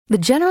The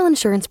General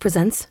Insurance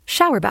presents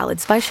Shower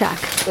Ballads by Shaq.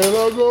 And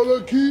I'm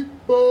gonna keep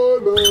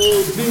on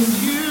loving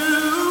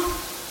you,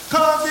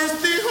 'cause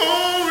it's the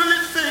only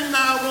thing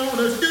I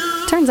wanna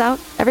do. Turns out,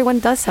 everyone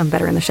does sound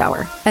better in the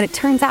shower. And it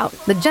turns out,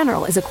 The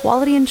General is a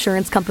quality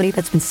insurance company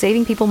that's been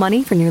saving people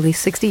money for nearly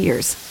 60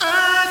 years.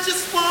 I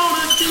just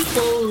wanna keep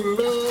on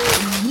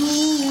loving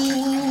you.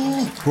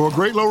 For a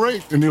great low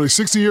rate and nearly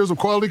 60 years of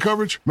quality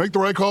coverage, make the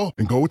right call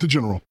and go with The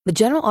General. The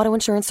General Auto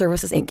Insurance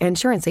Services, Inc., an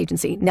insurance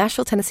agency,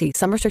 Nashville, Tennessee.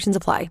 Some restrictions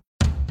apply.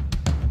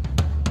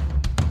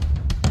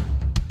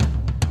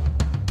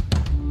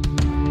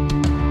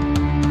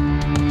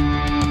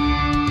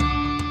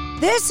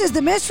 This is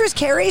the Mistress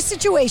Carrie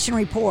Situation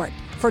Report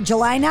for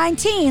July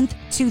 19th,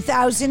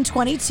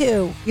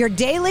 2022. Your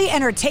daily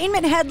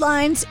entertainment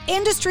headlines,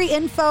 industry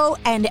info,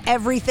 and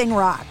everything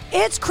rock.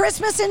 It's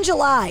Christmas in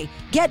July.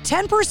 Get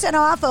 10%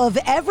 off of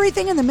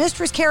everything in the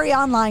Mistress Carrie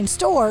online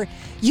store.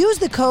 Use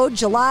the code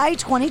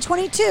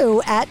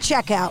July2022 at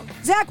checkout.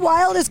 Zakk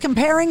Wylde is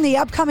comparing the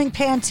upcoming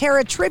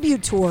Pantera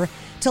tribute tour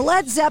to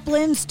Led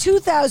Zeppelin's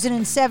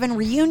 2007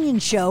 reunion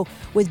show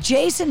with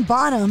Jason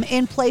Bonham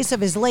in place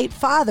of his late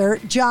father,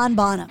 John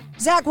Bonham.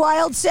 Zakk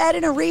Wylde said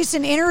in a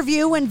recent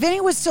interview when Vinny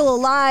was still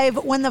alive,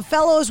 when the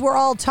fellows were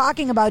all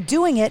talking about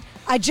doing it,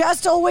 I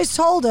just always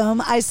told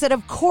him, I said,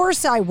 of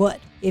course I would.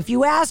 If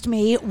you asked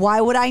me, why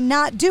would I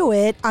not do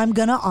it? I'm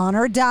gonna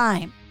honor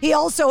Dime. He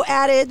also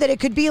added that it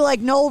could be like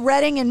Noel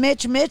Redding and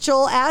Mitch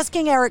Mitchell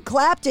asking Eric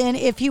Clapton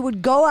if he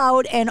would go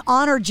out and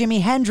honor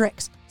Jimi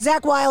Hendrix.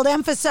 Zakk Wylde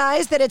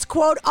emphasized that it's,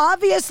 quote,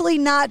 obviously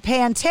not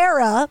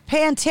Pantera.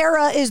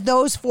 Pantera is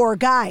those four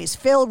guys,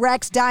 Phil,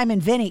 Rex, Dime,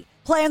 and Vinny.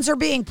 Plans are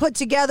being put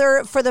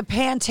together for the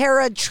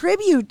Pantera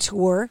tribute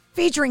tour,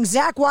 featuring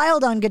Zakk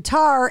Wylde on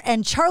guitar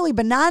and Charlie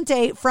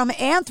Benante from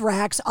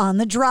Anthrax on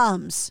the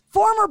drums.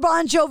 Former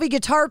Bon Jovi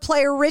guitar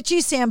player Richie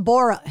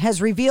Sambora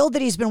has revealed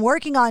that he's been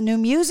working on new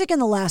music in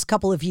the last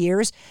couple of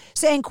years,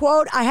 saying,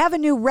 quote, I have a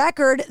new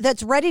record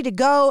that's ready to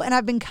go, and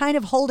I've been kind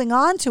of holding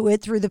on to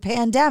it through the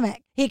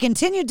pandemic. He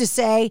continued to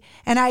say,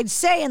 and I'd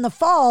say in the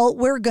fall,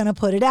 we're going to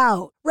put it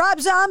out. Rob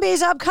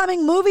Zombie's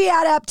upcoming movie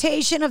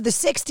adaptation of the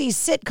 60s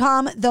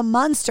sitcom The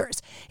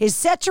Munsters is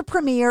set to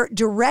premiere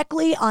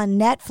directly on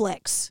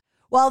Netflix.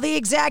 While the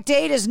exact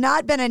date has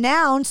not been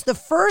announced, the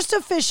first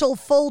official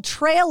full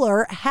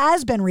trailer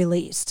has been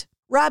released.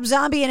 Rob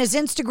Zombie in his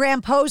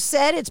Instagram post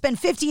said it's been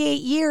 58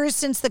 years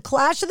since the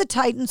Clash of the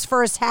Titans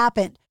first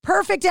happened.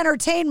 Perfect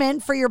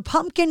entertainment for your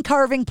pumpkin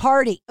carving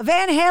party. A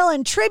Van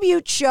Halen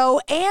tribute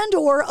show and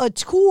or a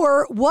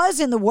tour was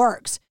in the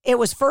works. It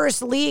was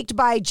first leaked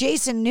by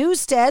Jason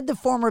Newsted, the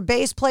former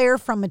bass player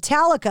from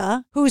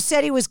Metallica, who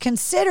said he was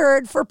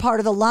considered for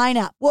part of the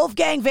lineup.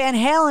 Wolfgang Van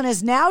Halen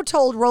has now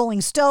told Rolling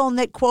Stone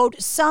that, quote,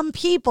 some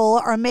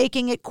people are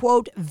making it,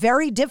 quote,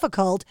 very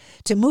difficult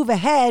to move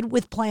ahead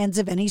with plans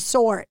of any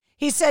sort.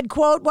 He said,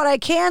 quote, what I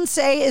can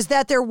say is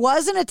that there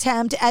was an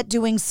attempt at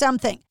doing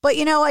something. But,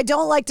 I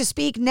don't like to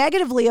speak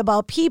negatively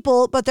about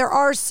people, but there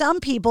are some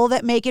people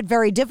that make it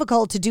very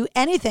difficult to do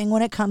anything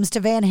when it comes to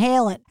Van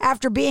Halen.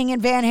 After being in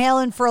Van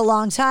Halen for a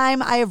long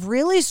time, I have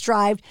really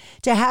strived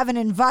to have an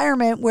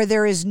environment where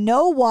there is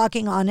no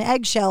walking on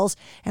eggshells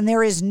and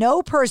there is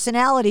no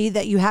personality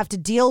that you have to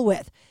deal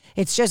with.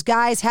 It's just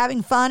guys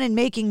having fun and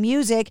making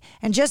music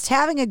and just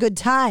having a good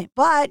time.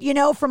 But,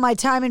 from my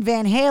time in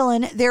Van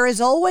Halen, there is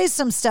always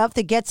some stuff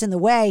that gets in the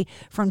way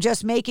from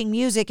just making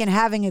music and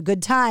having a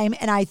good time,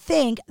 and I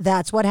think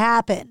that's what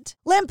happened.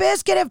 Limp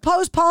Bizkit have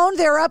postponed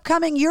their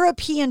upcoming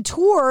European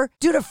tour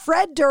due to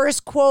Fred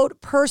Durst, quote,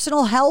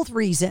 personal health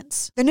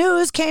reasons. The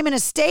news came in a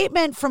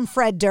statement from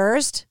Fred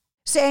Durst,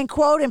 saying,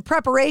 quote, in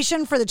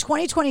preparation for the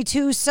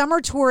 2022 summer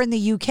tour in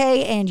the UK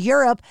and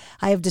Europe,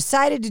 I have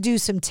decided to do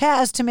some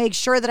tests to make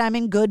sure that I'm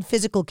in good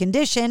physical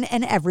condition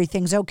and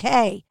everything's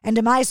okay. And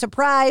to my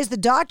surprise, the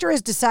doctor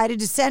has decided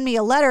to send me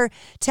a letter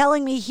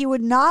telling me he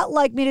would not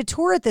like me to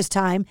tour at this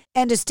time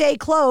and to stay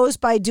close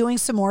by doing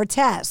some more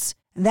tests.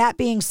 That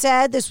being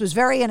said, this was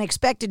very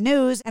unexpected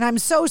news, and I'm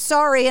so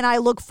sorry, and I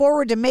look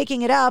forward to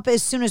making it up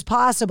as soon as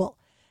possible.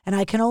 And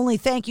I can only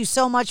thank you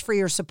so much for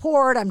your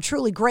support. I'm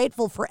truly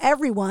grateful for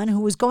everyone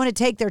who was going to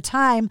take their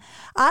time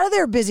out of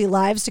their busy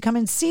lives to come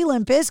and see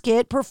Limp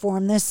Bizkit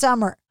perform this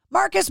summer.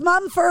 Marcus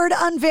Mumford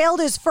unveiled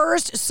his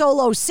first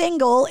solo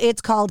single.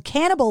 It's called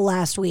Cannibal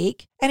last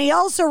week. And he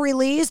also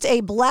released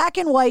a black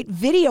and white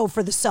video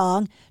for the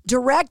song,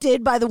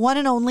 directed by the one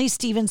and only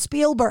Steven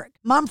Spielberg.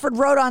 Mumford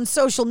wrote on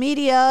social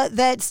media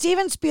that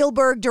Steven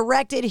Spielberg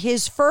directed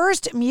his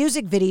first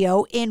music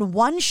video in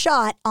one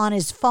shot on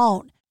his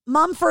phone.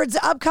 Mumford's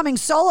upcoming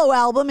solo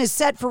album is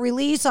set for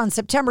release on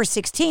September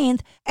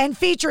 16th and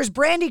features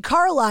Brandi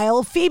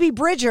Carlile, Phoebe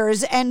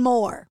Bridgers, and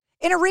more.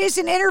 In a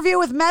recent interview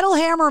with Metal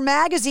Hammer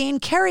magazine,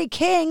 Kerry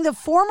King, the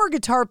former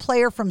guitar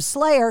player from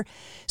Slayer,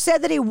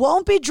 said that he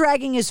won't be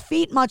dragging his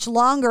feet much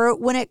longer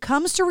when it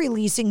comes to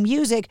releasing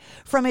music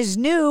from his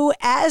new,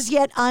 as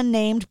yet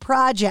unnamed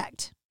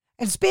project.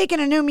 And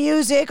speaking of new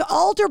music,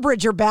 Alter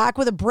Bridge are back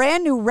with a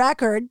brand new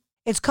record.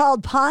 It's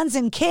called Pawns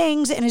and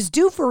Kings and is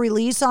due for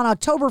release on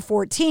October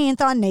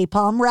 14th on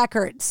Napalm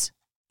Records.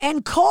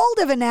 And Cold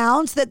have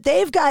announced that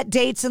they've got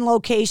dates and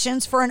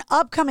locations for an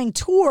upcoming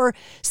tour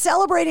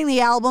celebrating the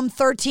album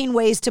 13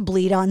 Ways to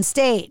Bleed on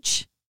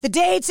stage. The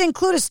dates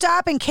include a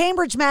stop in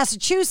Cambridge,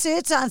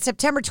 Massachusetts on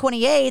September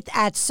 28th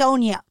at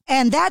Sonia.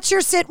 And that's your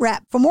Sit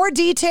Rep. For more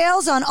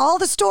details on all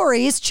the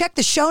stories, check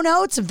the show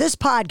notes of this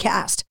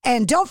podcast.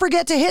 And don't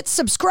forget to hit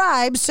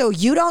subscribe so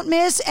you don't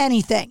miss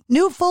anything.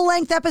 New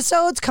full-length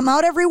episodes come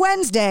out every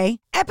Wednesday.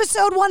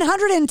 Episode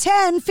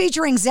 110,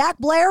 featuring Zach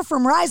Blair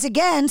from Rise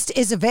Against,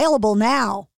 is available now.